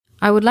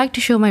I would like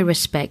to show my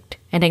respect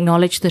and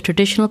acknowledge the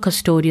traditional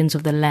custodians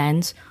of the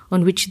lands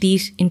on which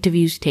these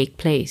interviews take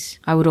place.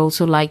 I would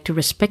also like to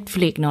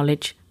respectfully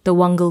acknowledge the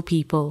Wangal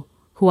people,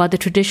 who are the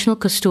traditional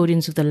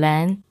custodians of the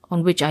land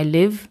on which I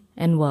live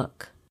and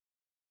work.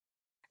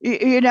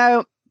 You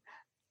know,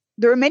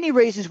 there are many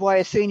reasons why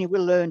a senior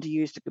will learn to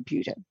use the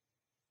computer.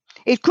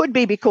 It could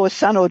be because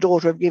son or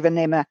daughter have given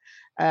them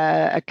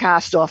a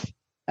cast-off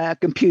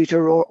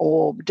computer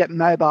or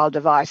mobile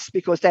device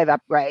because they've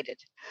upgraded.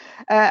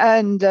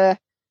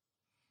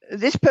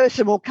 This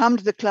person will come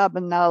to the club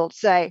and they'll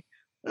say,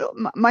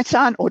 my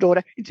son or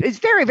daughter is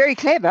very, very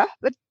clever,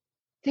 but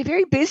they're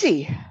very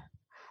busy.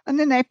 And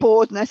then they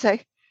pause and they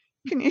say,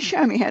 can you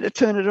show me how to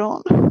turn it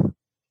on?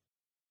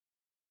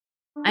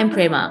 I'm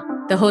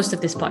Prema, the host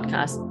of this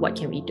podcast, What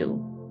Can We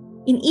Do?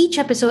 In each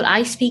episode,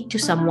 I speak to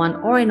someone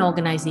or an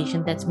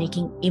organization that's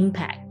making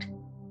impact.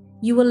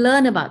 You will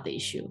learn about the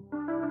issue,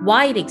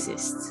 why it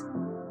exists,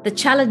 the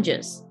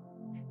challenges,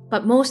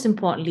 but most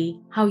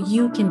importantly, how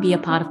you can be a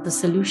part of the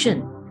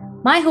solution.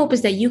 My hope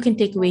is that you can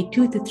take away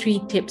 2 to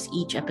 3 tips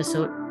each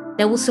episode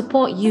that will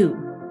support you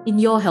in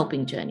your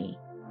helping journey.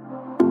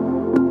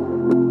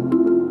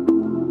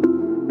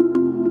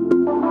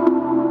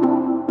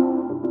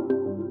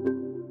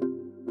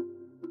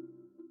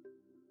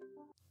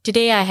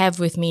 Today I have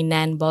with me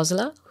Nan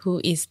Bosler,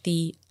 who is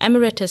the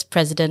Emeritus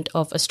President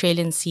of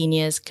Australian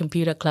Seniors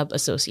Computer Club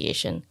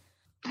Association.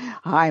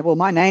 Hi, well,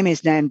 my name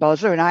is Nan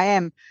Bosler and I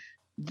am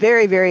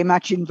very, very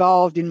much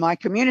involved in my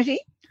community.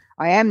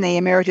 I am the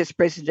Emeritus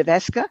President of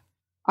ASCA.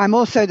 I'm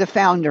also the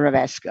founder of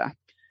ASCA.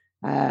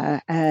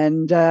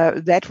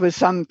 That was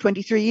some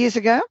 23 years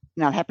ago,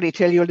 and I'll happily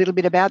tell you a little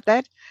bit about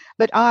that.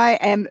 But I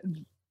am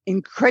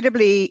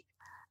incredibly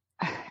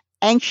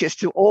anxious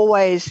to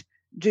always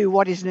do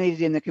what is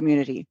needed in the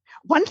community.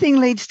 One thing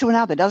leads to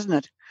another, doesn't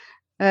it?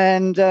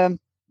 And the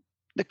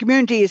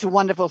community is a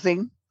wonderful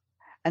thing,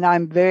 and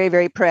I'm very,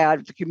 very proud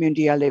of the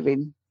community I live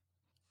in.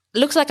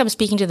 Looks like I'm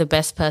speaking to the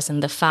best person,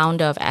 the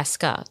founder of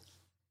ASCA.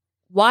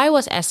 Why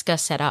was ASCA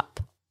set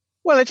up?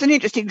 Well, it's an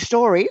interesting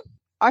story.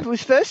 I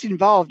was first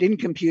involved in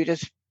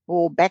computers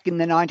back in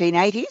the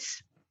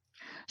 1980s.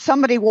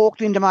 Somebody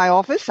walked into my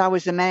office. I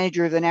was the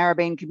manager of the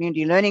Narrabeen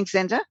Community Learning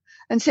Centre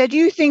and said, do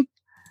you think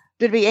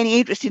there'd be any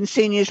interest in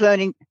seniors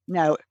learning?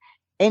 No.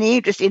 Any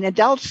interest in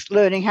adults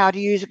learning how to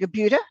use a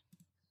computer?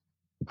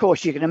 Of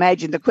course, you can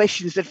imagine the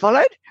questions that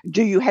followed.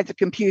 Do you have the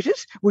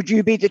computers? Would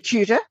you be the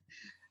tutor?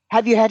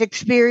 Have you had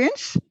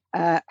experience?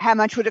 How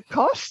much would it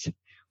cost?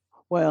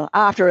 Well,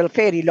 after a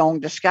fairly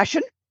long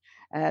discussion,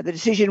 the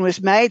decision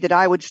was made that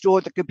I would store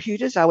the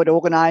computers, I would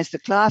organise the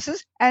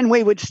classes, and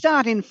we would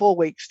start in 4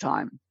 weeks'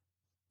 time.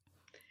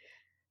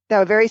 They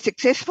were very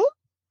successful.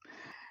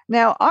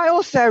 Now, I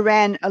also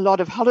ran a lot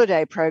of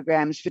holiday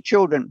programs for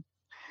children,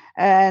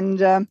 and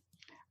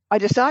I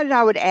decided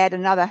I would add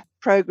another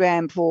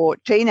program for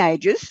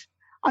teenagers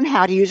on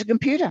how to use a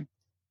computer.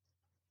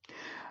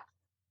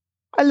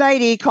 A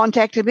lady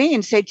contacted me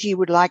and said she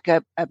would like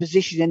a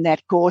position in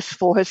that course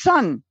for her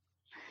son.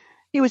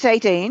 He was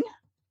 18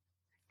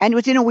 and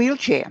was in a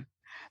wheelchair.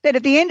 Then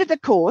at the end of the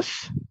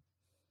course,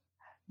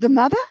 the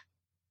mother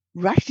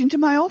rushed into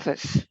my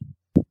office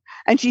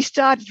and she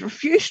started to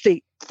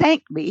profusely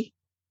thank me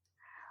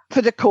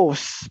for the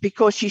course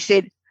because she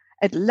said,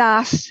 at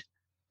last,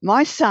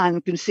 my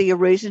son can see a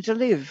reason to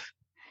live.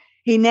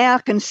 He now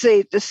can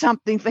see there's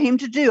something for him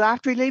to do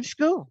after he leaves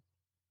school.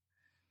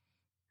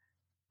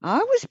 I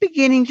was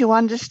beginning to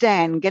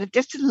understand, get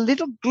just a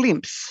little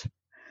glimpse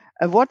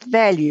of what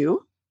value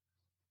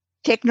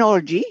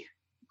technology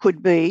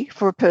could be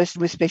for a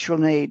person with special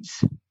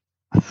needs.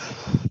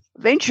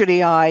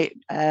 Eventually, I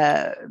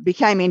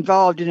became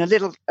involved in a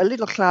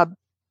little club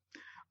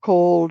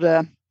called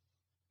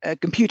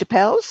Computer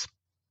Pals.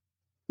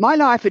 My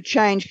life had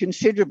changed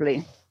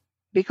considerably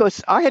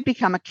because I had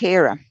become a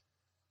carer.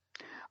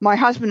 My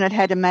husband had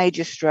had a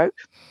major stroke,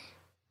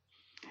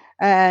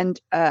 and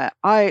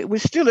I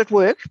was still at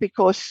work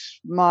because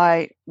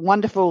my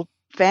wonderful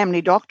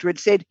family doctor had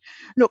said,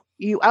 look,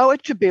 you owe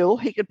it to Bill.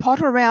 He could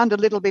potter around a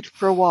little bit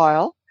for a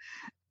while.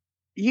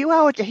 You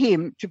owe it to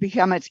him to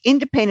become as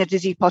independent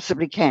as he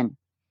possibly can.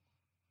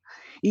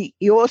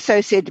 He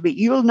also said to me,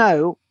 you'll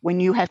know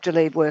when you have to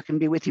leave work and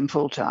be with him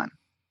full time.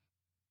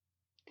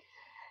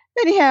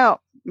 Anyhow,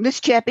 this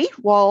chappie,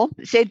 Wal,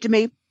 said to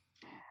me,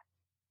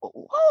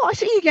 oh, I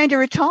see you're going to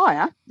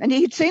retire. And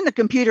he had seen the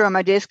computer on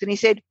my desk and he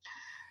said,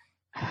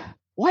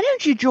 why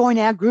don't you join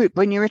our group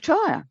when you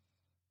retire?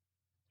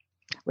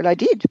 Well, I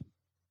did.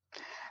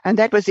 And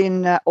that was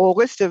in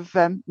August of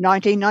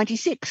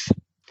 1996.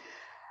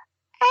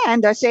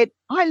 And I said,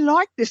 I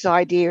like this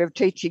idea of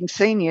teaching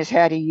seniors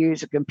how to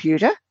use a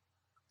computer.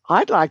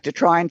 I'd like to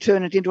try and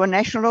turn it into a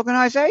national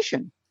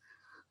organisation.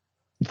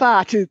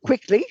 Far too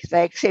quickly,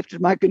 they accepted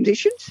my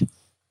conditions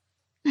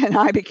and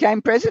I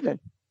became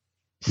president.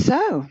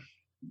 So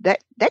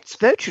that's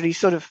virtually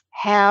sort of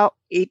how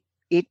it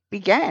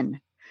began.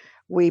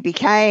 We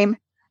became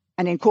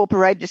an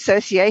incorporated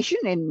association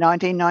in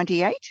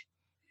 1998.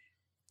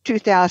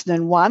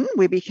 2001,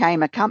 we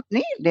became a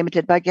company,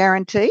 limited by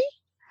guarantee.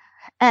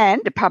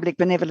 and a public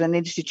benevolent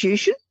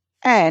institution,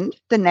 and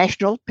the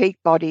national peak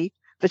body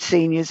for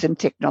seniors and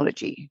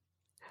technology.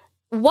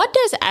 What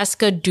does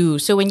ASCA do?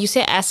 So when you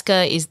say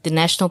ASCA is the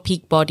national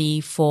peak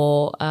body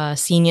for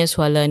seniors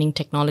who are learning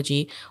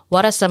technology,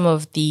 what are some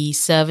of the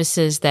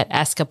services that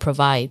ASCA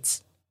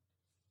provides?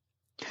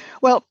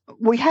 Well,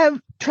 we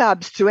have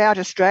clubs throughout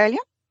Australia.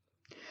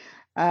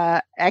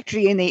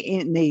 Actually,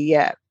 in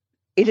the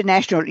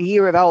International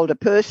Year of Older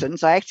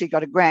Persons, I actually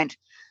got a grant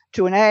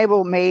to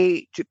enable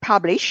me to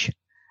publish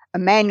a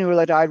manual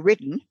that I'd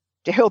written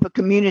to help a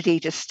community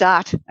to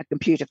start a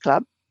computer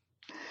club,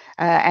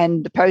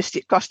 and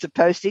the cost of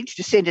postage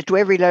to send it to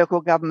every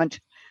local government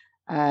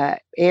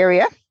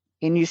area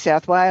in New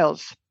South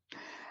Wales.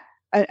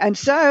 And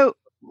so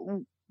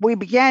we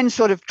began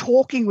sort of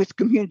talking with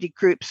community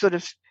groups, sort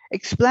of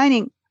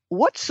explaining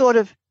what sort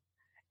of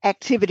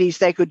activities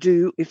they could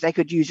do if they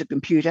could use a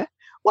computer,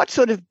 what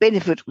sort of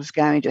benefit it was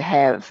going to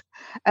have.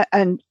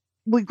 And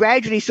we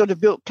gradually sort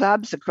of built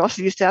clubs across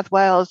New South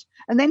Wales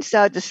and then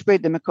started to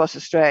spread them across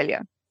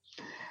Australia.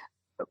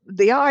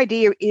 The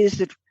idea is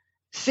that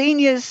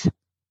seniors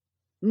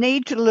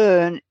need to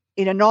learn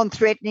in a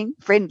non-threatening,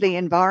 friendly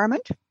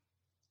environment.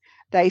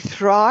 They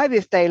thrive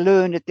if they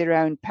learn at their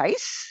own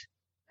pace.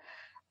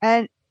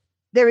 And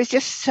there is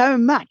just so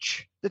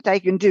much that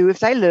they can do if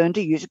they learn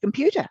to use a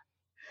computer.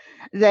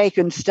 They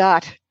can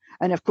start,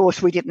 and of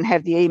course we didn't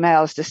have the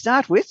emails to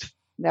start with.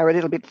 They were a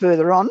little bit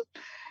further on.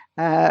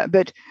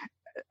 But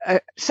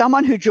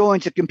someone who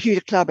joins a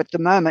computer club at the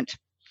moment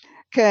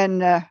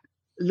can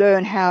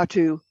learn how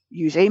to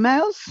use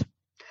emails,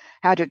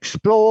 how to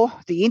explore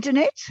the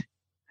internet,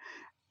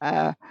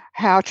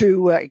 how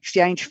to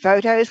exchange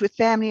photos with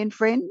family and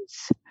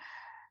friends.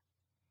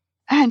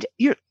 And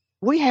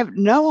we have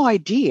no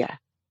idea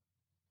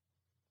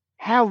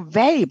how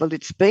valuable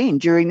it's been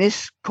during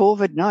this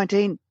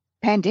COVID-19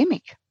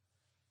 pandemic.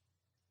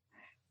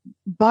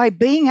 By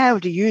being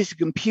able to use a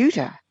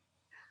computer,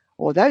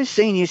 or those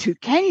seniors who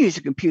can use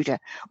a computer,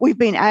 we've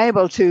been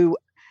able to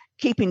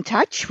keep in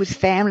touch with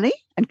family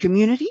and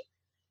community.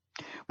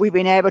 We've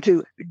been able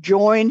to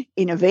join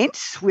in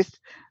events with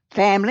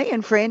family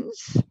and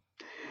friends.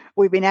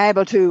 We've been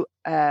able to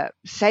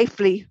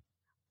safely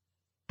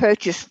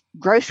purchase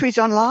groceries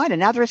online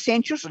and other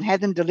essentials and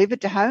have them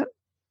delivered to home.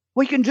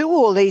 We can do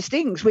all these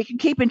things. We can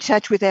keep in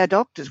touch with our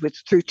doctors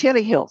through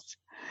telehealth.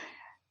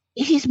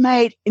 It has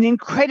made an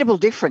incredible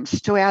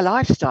difference to our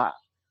lifestyle.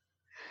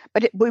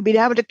 But we've been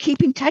able to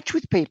keep in touch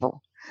with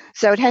people.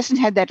 So it hasn't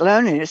had that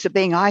loneliness of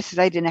being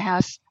isolated in a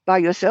house by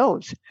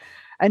yourselves.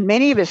 And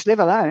many of us live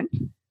alone.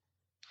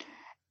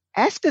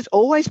 ASCA's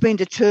always been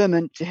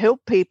determined to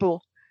help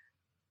people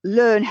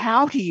learn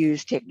how to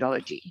use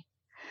technology.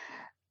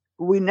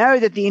 We know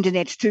that the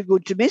internet's too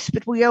good to miss,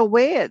 but we are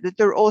aware that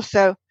there are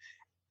also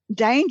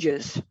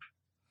dangers.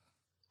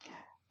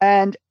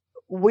 And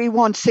we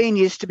want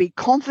seniors to be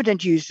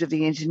confident users of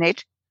the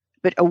internet,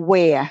 but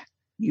aware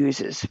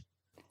users.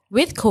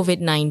 With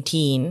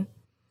COVID-19,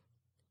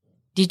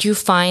 did you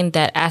find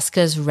that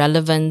ASCA's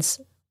relevance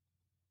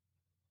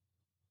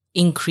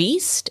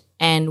increased,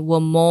 and were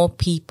more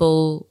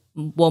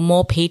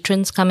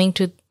patrons coming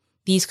to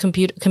these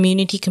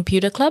community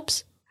computer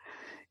clubs?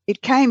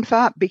 It became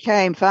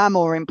far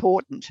more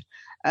important,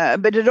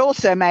 but it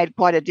also made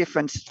quite a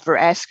difference for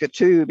ASCA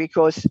too,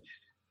 because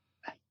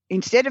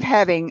instead of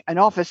having an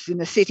office in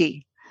the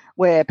city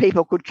where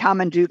people could come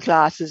and do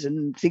classes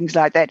and things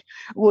like that,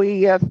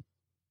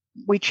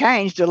 we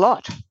changed a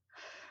lot.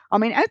 I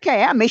mean,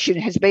 okay, our mission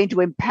has been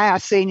to empower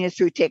seniors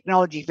through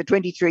technology for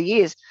 23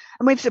 years,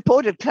 and we've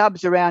supported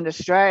clubs around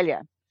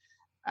Australia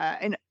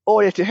in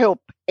order to help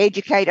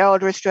educate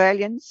older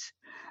Australians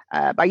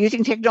by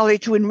using technology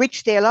to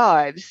enrich their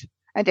lives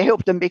and to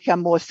help them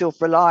become more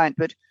self-reliant.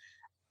 But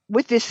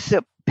with this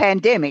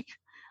pandemic,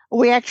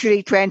 we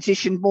actually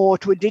transitioned more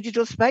to a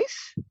digital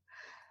space.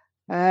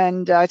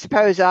 And I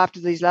suppose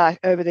over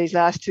these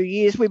last 2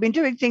 years, we've been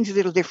doing things a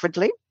little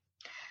differently,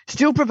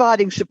 still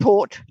providing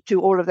support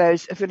to all of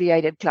those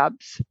affiliated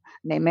clubs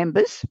and their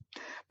members.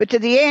 But to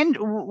the end,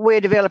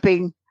 we're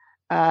developing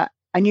a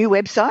new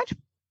website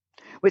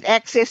with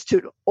access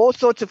to all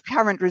sorts of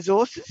current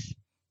resources,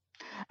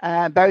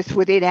 both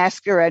within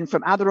ASCA and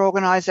from other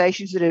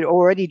organisations that are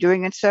already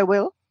doing it so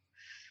well.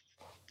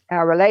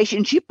 Our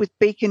relationship with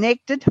Be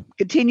Connected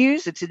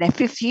continues. It's in their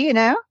 5th year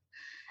now.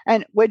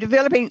 And we're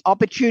developing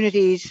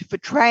opportunities for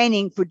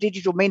training for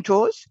digital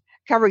mentors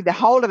covering the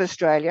whole of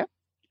Australia.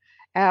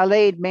 Our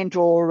lead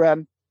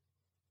mentor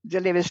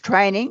delivers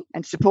training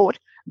and support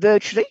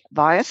virtually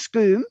via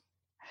Skoom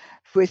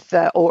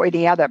or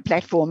any other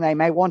platform they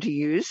may want to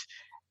use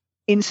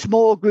in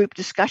small group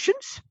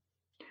discussions.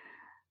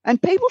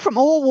 And people from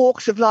all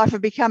walks of life are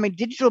becoming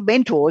digital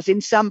mentors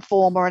in some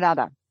form or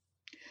another.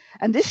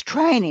 And this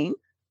training,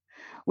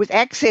 with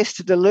access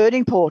to the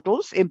learning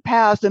portals,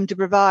 empowers them to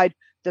provide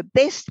the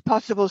best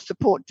possible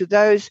support to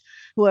those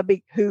who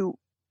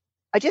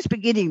are just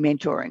beginning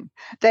mentoring.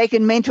 They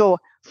can mentor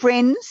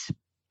friends,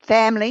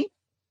 family,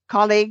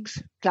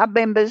 colleagues, club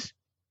members,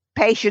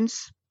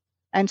 patients,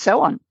 and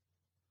so on.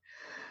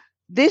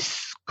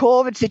 This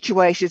COVID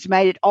situation has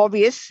made it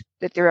obvious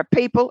that there are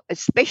people,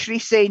 especially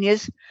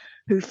seniors,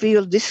 who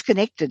feel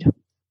disconnected.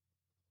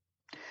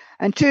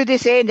 And to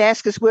this end,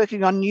 ASCA is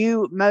working on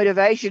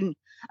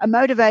a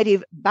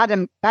motivative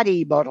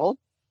buddy model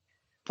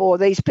for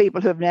these people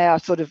who have now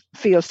sort of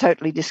feels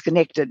totally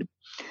disconnected.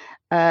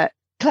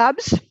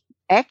 Clubs,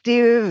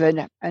 active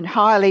and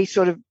highly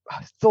sort of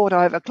thought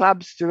over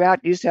clubs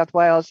throughout New South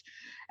Wales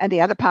and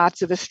the other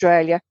parts of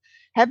Australia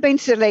have been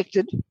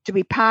selected to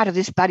be part of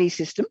this buddy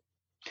system.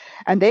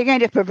 And they're going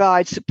to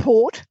provide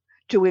support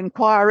to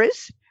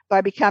inquirers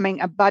by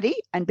becoming a buddy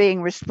and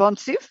being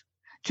responsive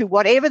to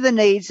whatever the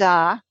needs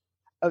are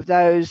of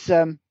those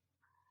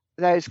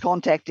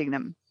contacting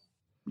them.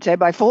 So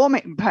by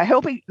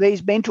helping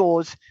these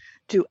mentors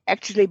to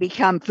actually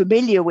become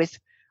familiar with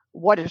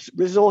what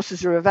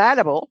resources are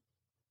available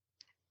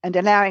and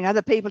allowing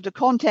other people to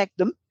contact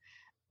them,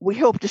 we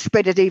help to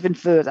spread it even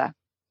further.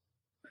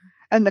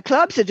 And the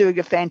clubs are doing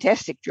a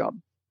fantastic job,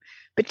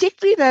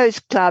 particularly those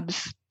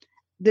clubs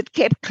that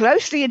kept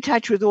closely in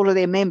touch with all of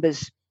their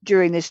members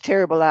during this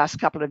terrible last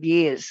couple of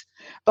years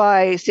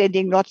by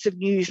sending lots of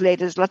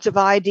newsletters, lots of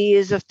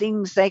ideas of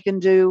things they can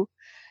do,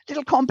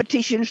 little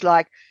competitions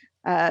like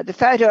the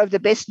photo of the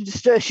best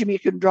nasturtium you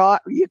can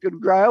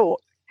grow, or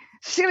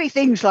silly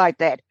things like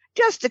that,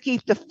 just to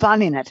keep the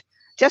fun in it,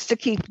 just to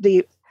keep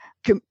the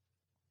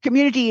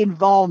community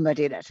involvement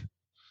in it.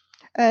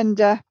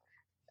 And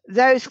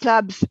those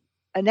clubs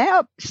are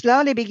now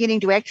slowly beginning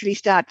to actually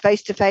start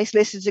face-to-face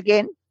lessons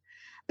again.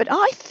 But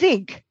I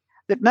think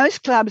that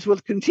most clubs will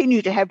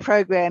continue to have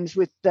programs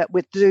with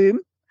Zoom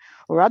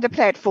or other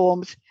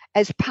platforms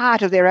as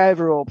part of their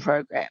overall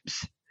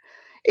programs.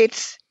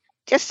 It's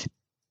just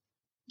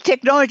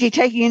technology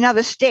taking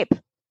another step.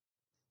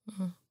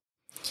 Mm-hmm.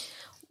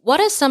 What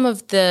are some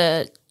of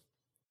the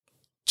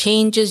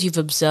changes you've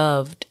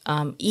observed,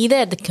 either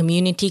at the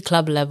community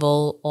club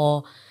level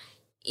or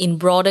in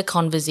broader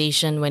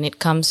conversation when it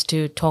comes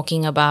to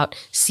talking about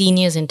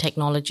seniors in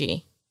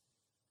technology?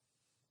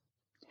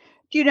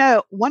 You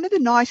know, one of the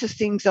nicest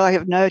things I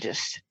have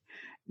noticed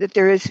that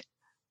there is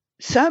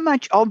so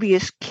much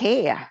obvious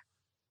care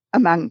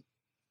among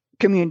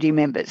community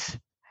members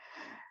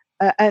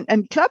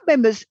and club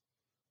members.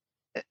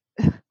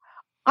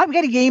 I'm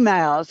getting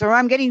emails or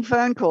I'm getting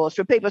phone calls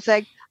from people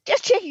saying,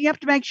 just checking up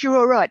to make sure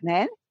you're all right,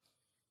 man.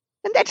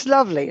 And that's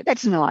lovely.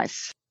 That's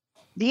nice.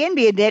 The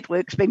NBN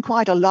network's been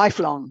quite a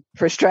lifelong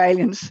for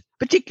Australians,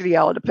 particularly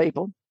older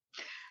people.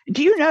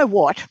 Do you know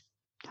what?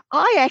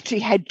 I actually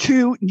had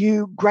 2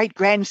 new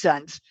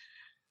great-grandsons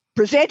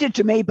presented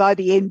to me by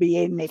the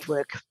NBN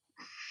network.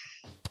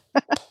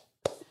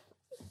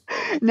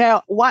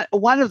 Now,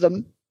 one of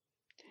them,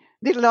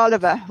 little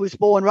Oliver, was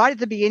born right at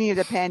the beginning of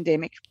the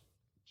pandemic.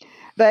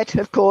 But,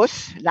 of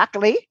course,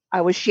 luckily,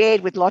 I was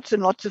shared with lots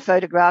and lots of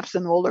photographs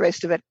and all the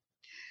rest of it.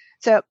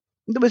 So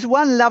there was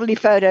one lovely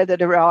photo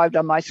that arrived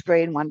on my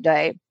screen one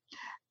day,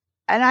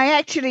 and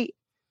I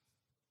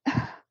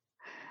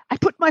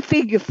put my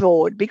finger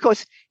forward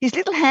because his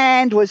little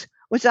hand was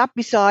up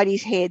beside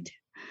his head,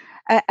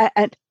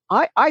 and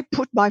I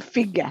put my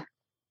finger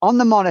on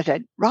the monitor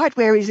right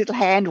where his little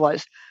hand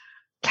was,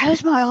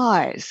 closed my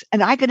eyes,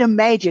 and I could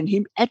imagine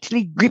him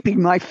actually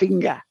gripping my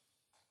finger.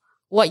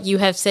 What you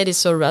have said is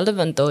so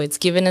relevant, though. It's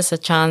given us a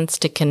chance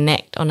to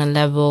connect on a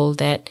level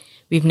that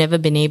we've never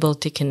been able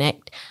to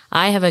connect.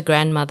 I have a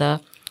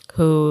grandmother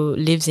who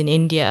lives in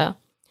India,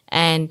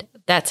 and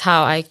that's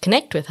how I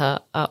connect with her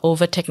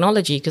over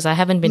technology, because I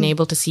haven't been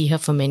able to see her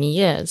for many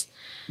years.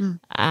 And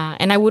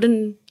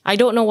I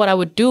don't know what I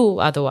would do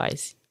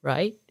otherwise,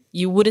 right?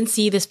 You wouldn't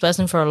see this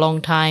person for a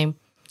long time.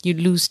 You'd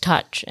lose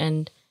touch.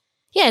 And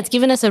yeah, it's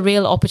given us a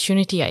real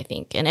opportunity, I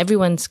think. And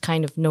everyone's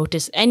kind of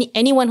noticed,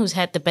 anyone who's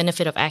had the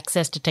benefit of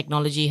access to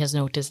technology has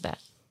noticed that.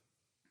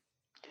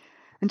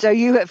 And so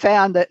you have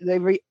found that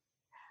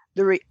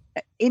the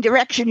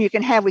interaction you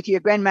can have with your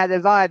grandmother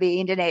via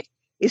the internet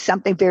is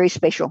something very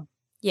special.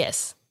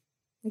 Yes,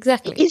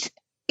 exactly.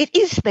 It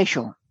is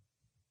special.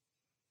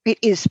 It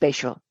is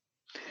special.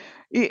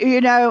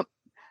 You know,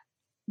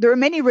 there are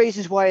many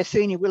reasons why a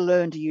senior will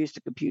learn to use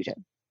the computer.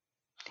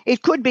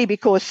 It could be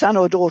because son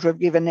or daughter have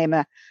given them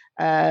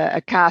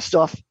a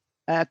cast-off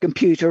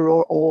computer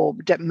or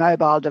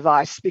mobile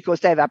device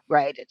because they've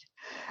upgraded.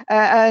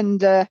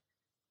 And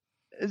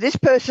this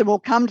person will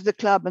come to the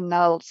club and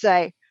they'll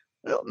say,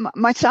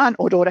 my son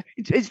or daughter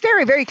is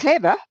very, very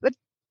clever, but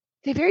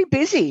they're very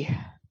busy.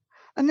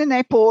 And then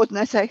they pause and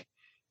they say,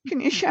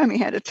 can you show me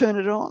how to turn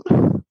it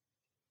on?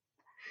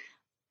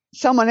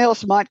 Someone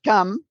else might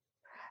come,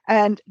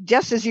 and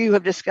just as you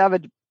have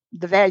discovered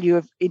the value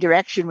of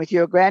interaction with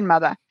your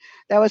grandmother,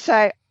 they will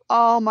say,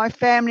 oh, my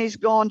family's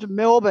gone to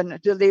Melbourne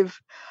to live.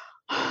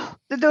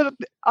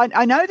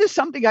 I know there's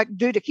something I can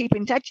do to keep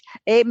in touch.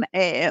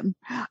 Email.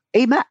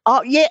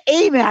 Oh, yeah,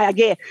 email.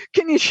 Yeah.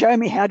 Can you show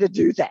me how to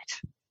do that?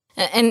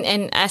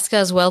 And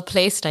ASCA is well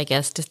placed, I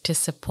guess, to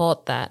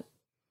support that.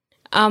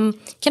 Can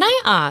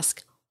I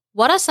ask,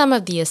 what are some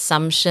of the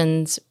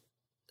assumptions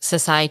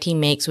society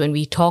makes when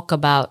we talk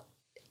about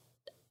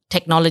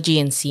technology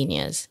and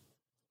seniors?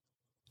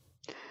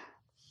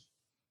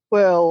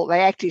 Well,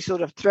 they actually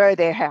sort of throw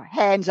their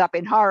hands up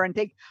in horror and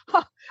think,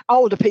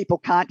 older people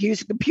can't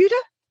use a computer?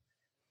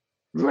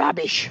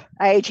 Rubbish.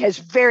 Age has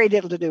very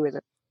little to do with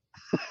it.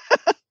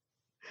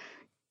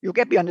 You'll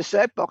get me on the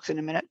soapbox in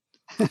a minute.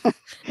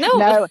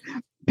 No,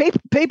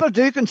 people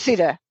do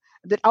consider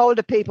that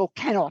older people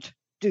cannot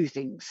do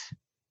things.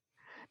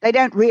 They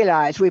don't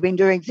realise we've been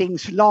doing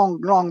things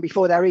long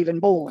before they're even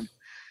born.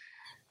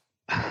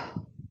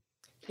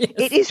 Yes.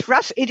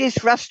 It is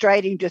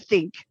frustrating to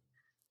think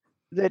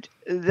that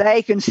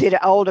they consider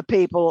older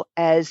people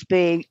as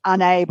being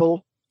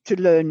unable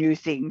to learn new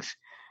things.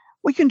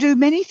 We can do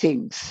many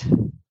things.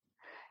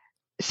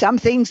 Some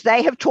things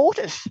they have taught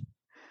us,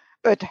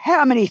 but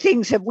how many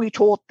things have we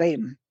taught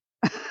them?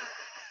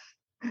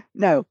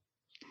 No.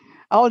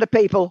 Older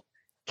people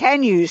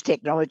can use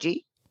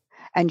technology,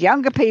 and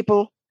younger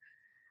people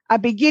are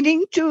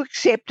beginning to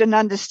accept and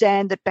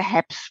understand that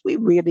perhaps we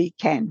really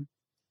can.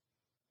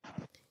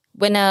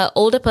 When an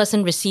older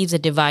person receives a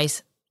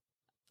device,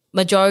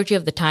 majority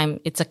of the time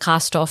it's a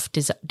cast-off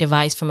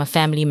device from a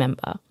family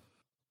member.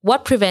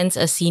 What prevents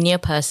a senior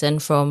person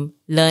from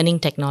learning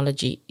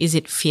technology? Is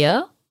it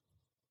fear?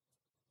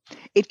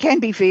 It can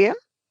be fear.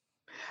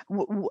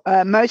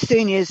 Most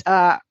seniors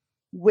are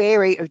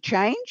wary of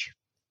change.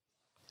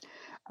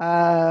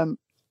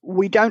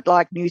 We don't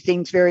like new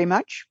things very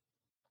much.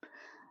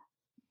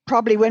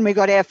 Probably when we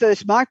got our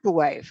first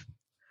microwave,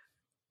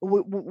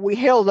 we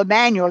held the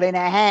manual in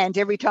our hands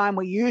every time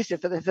we used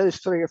it for the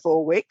first 3 or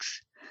 4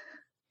 weeks.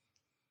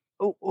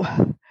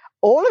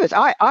 All of us,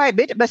 I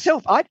admit it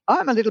myself,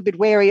 I'm a little bit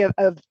wary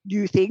of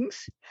new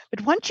things,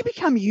 but once you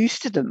become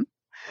used to them,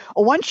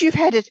 or once you've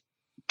had it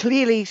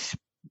clearly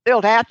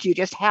spelled out to you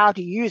just how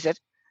to use it,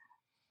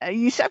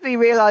 you suddenly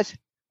realise,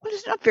 well,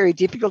 it's not very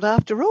difficult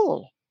after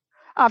all.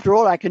 After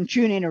all, I can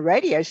tune in a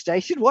radio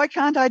station. Why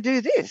can't I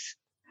do this?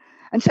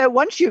 And so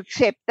once you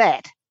accept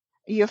that,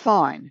 you're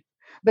fine.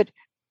 But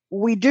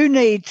we do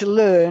need to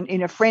learn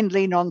in a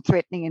friendly,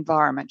 non-threatening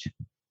environment.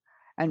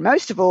 And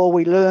most of all,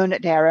 we learn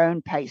at our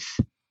own pace.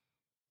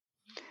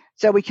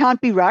 So we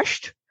can't be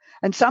rushed.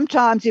 And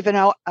sometimes if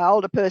an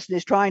older person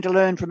is trying to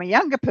learn from a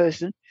younger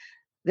person,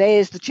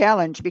 there's the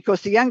challenge,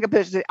 because the younger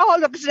person says, oh,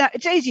 look,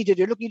 it's easy to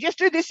do. Look, you just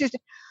do this.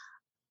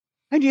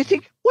 And you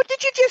think, what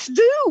did you just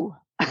do?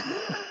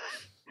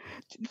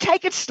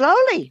 Take it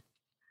slowly.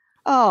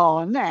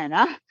 Oh,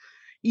 Nana,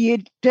 you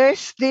do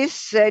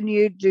this and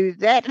you do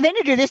that. And then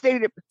you do this.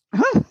 Then you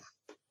do...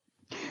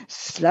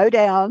 Slow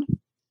down.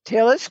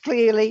 Tell us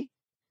clearly.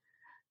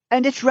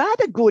 And it's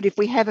rather good if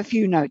we have a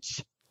few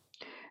notes.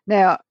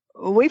 Now,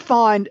 we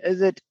find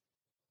that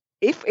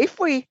if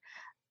we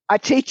are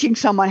teaching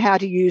someone how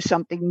to use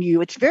something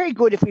new, it's very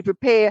good if we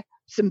prepare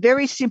some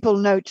very simple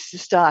notes to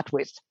start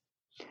with.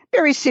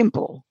 Very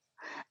simple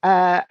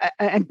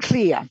and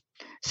clear.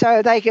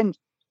 So they can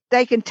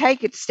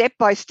take it step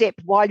by step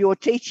while you're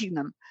teaching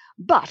them.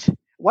 But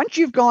once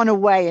you've gone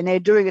away and they're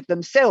doing it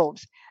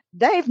themselves,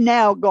 they've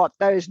now got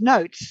those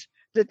notes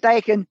that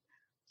they can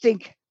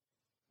think,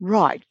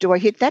 right, do I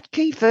hit that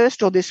key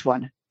first or this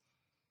one?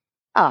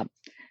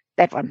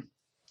 That one.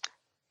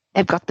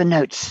 They've got the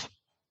notes.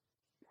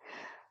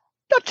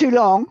 Not too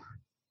long,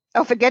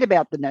 they'll forget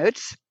about the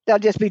notes. They'll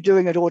just be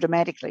doing it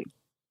automatically.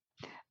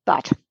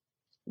 But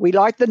we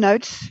like the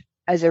notes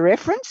as a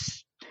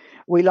reference.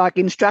 We like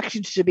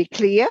instructions to be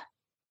clear,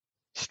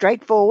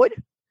 straightforward,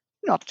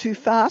 not too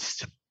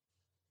fast.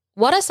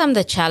 What are some of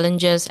the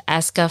challenges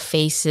ASCA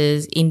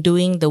faces in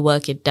doing the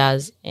work it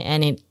does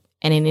and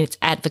in its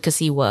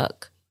advocacy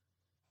work?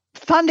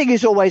 Funding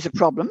is always a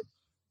problem.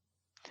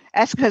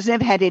 ASCA has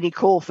never had any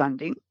core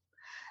funding.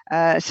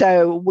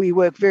 So we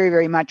work very,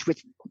 very much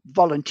with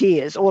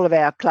volunteers. All of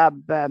our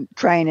club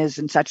trainers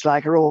and such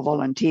like are all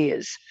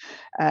volunteers.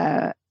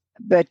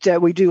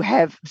 But we do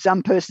have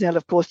some personnel,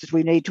 of course, that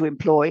we need to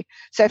employ.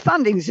 So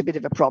funding is a bit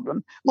of a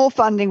problem. More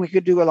funding, we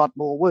could do a lot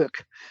more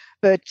work.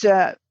 But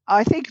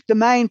I think the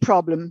main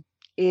problem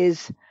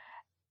is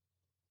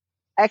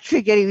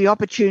actually getting the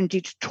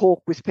opportunity to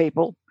talk with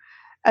people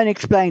and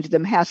explain to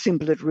them how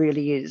simple it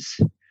really is.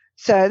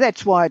 So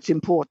that's why it's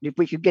important if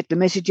we could get the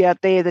message out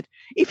there that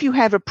if you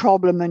have a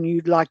problem and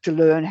you'd like to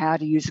learn how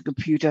to use a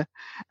computer,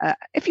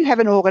 if you have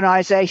an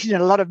organisation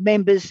and a lot of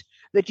members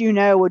that you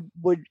know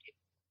would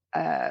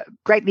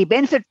greatly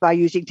benefit by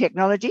using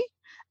technology,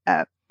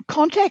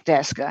 contact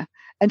ASCA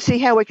and see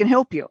how we can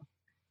help you.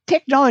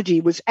 Technology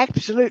was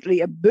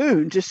absolutely a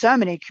boon to so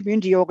many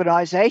community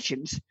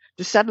organisations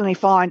to suddenly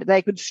find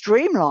they could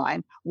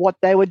streamline what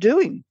they were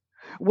doing,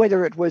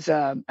 whether it was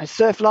a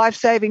surf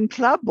lifesaving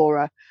club or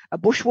a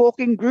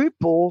bushwalking group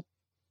or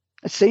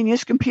a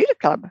seniors computer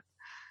club.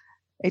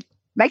 It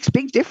makes a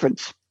big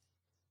difference.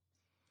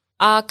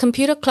 Are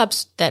computer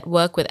clubs that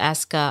work with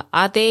ASCA,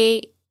 are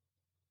they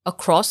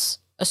across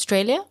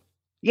Australia?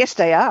 Yes,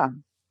 they are.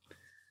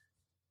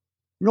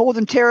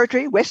 Northern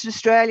Territory, Western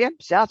Australia,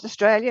 South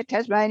Australia,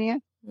 Tasmania,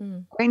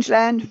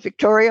 Queensland,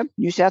 Victoria,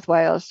 New South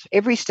Wales,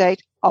 every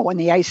state. Oh, and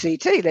the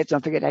ACT, let's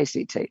not forget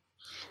ACT.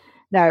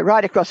 No,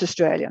 right across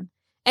Australia.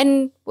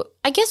 And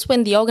I guess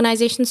when the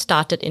organization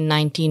started in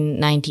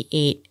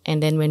 1998,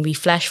 and then when we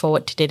flash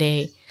forward to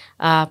today,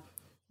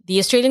 the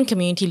Australian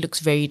community looks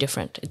very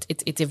different.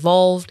 It's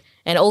evolved.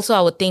 And also,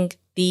 I would think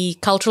the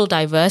cultural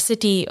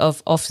diversity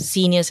of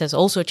seniors has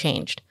also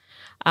changed.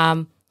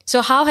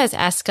 So how has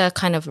ASCA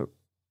kind of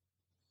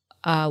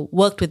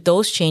worked with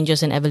those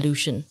changes and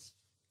evolution?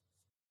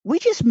 We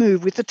just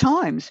move with the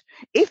times.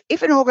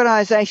 If an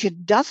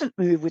organisation doesn't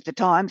move with the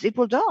times, it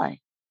will die.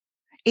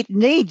 It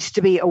needs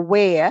to be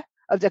aware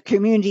of the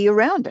community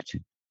around it.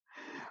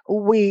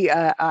 We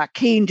are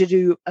keen to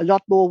do a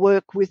lot more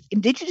work with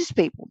Indigenous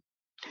people,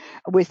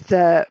 with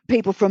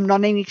people from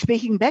non-English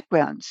speaking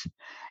backgrounds.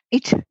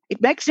 It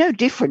makes no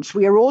difference.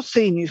 We are all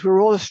seniors.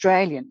 We're all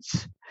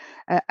Australians.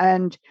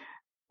 And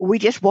we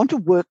just want to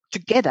work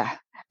together.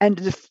 And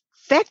the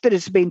fact that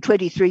it's been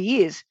 23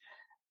 years,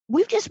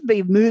 we've just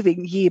been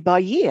moving year by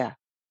year.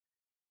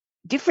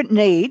 Different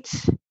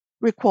needs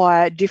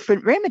require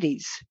different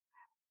remedies.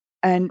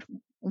 And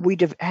we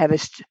have a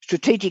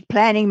strategic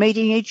planning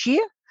meeting each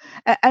year,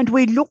 and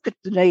we look at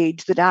the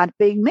needs that aren't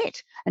being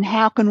met and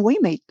how can we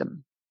meet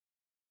them.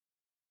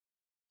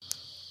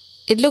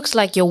 It looks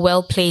like you're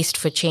well placed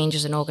for change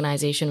as an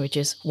organization, which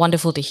is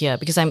wonderful to hear,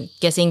 because I'm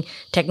guessing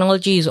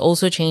technology is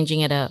also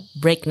changing at a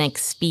breakneck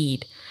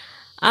speed.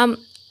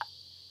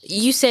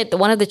 You said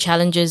one of the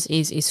challenges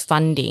is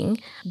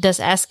funding. Does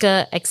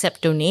ASCA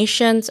accept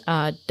donations?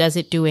 Does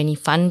it do any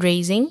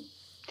fundraising?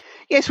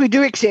 Yes, we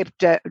do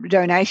accept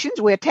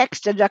donations. We're tax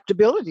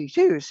deductibility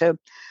too. So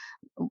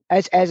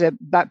as a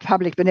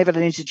public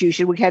benevolent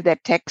institution, we have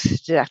that tax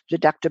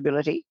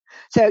deductibility.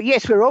 So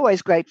yes, we're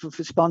always grateful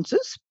for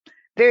sponsors.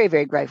 Very,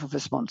 very grateful for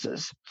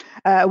sponsors.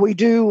 We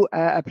do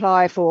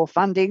apply for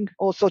funding,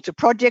 all sorts of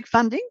project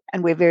funding,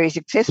 and we're very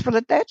successful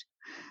at that.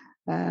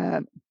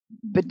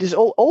 But there's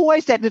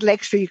always that little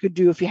extra you could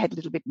do if you had a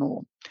little bit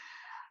more.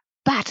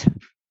 But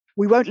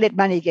we won't let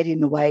money get in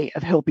the way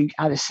of helping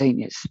other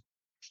seniors.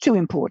 It's too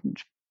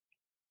important.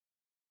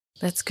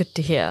 That's good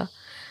to hear.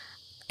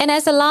 And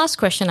as a last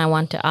question I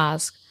want to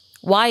ask,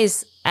 why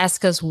is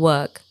ASCA's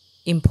work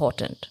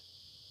important?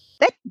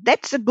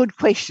 That's a good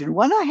question.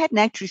 One I hadn't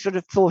actually sort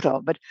of thought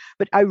of, but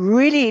I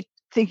really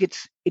think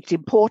it's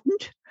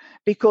important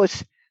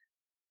because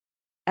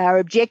our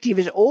objective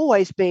has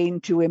always been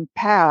to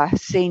empower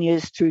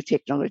seniors through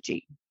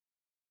technology.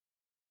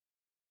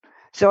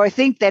 So I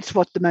think that's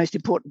what the most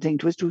important thing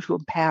to us, to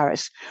empower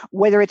us,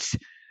 whether it's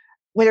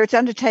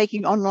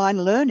undertaking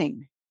online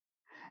learning.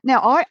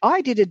 Now,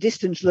 I did a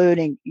distance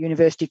learning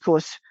university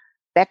course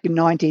back in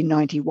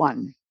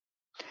 1991.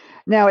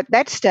 Now, at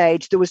that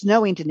stage, there was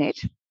no internet.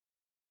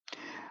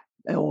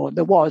 Or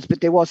there was, but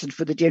there wasn't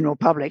for the general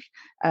public.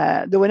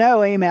 There were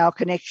no email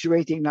connection or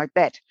anything like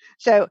that.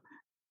 So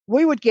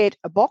we would get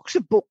a box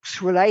of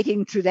books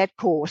relating to that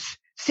course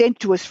sent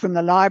to us from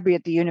the library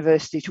at the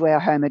university to our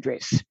home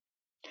address.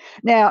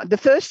 Now, the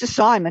first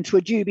assignments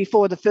were due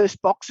before the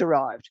first box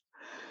arrived.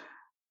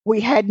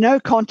 We had no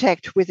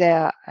contact with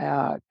our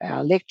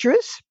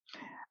lecturers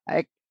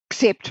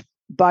except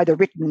by the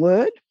written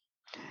word.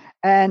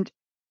 And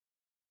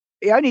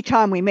the only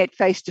time we met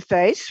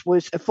face-to-face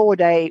was a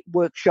 4-day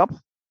workshop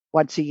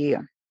once a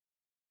year.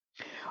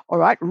 All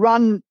right,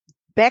 run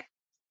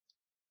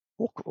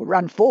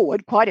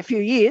forward quite a few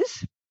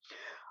years.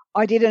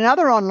 I did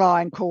another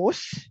online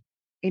course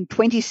in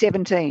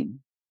 2017.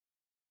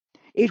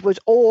 It was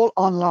all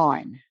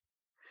online.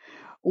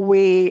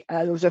 There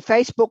was a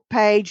Facebook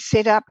page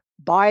set up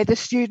by the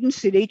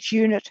students in each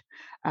unit.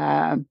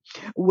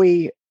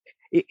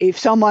 If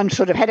someone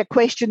sort of had a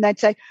question, they'd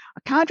say, I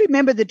can't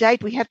remember the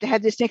date we have to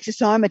have this next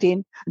assignment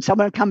in, and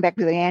someone would come back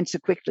with the answer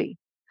quickly.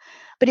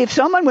 But if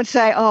someone would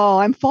say, oh,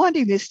 I'm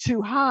finding this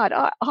too hard,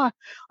 I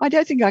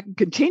don't think I can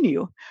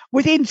continue,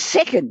 within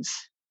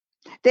seconds,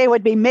 there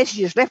would be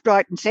messages left,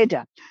 right, and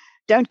centre.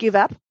 Don't give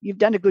up. You've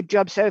done a good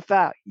job so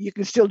far. You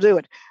can still do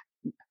it.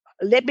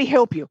 Let me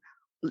help you.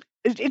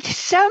 It's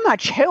so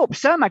much help,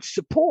 so much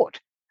support.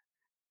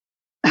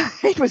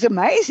 It was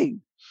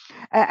amazing.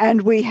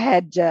 And we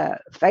had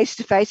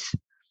face-to-face,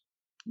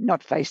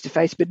 not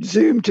face-to-face, but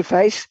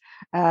Zoom-to-face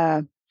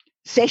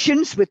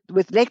sessions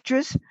with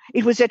lecturers.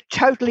 It was a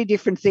totally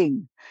different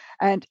thing.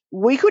 And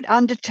we could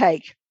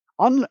undertake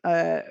on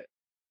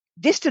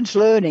distance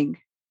learning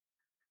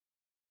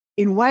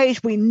in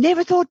ways we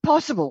never thought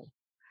possible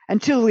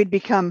until we'd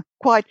become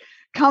quite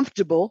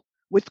comfortable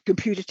with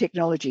computer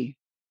technology.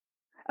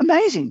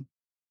 Amazing.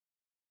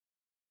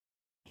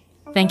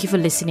 Thank you for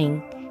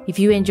listening. If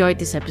you enjoyed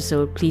this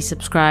episode, please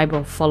subscribe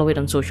or follow it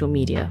on social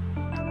media.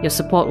 Your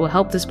support will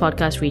help this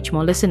podcast reach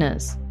more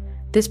listeners.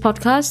 This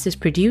podcast is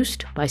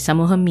produced by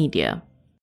Samuham Media.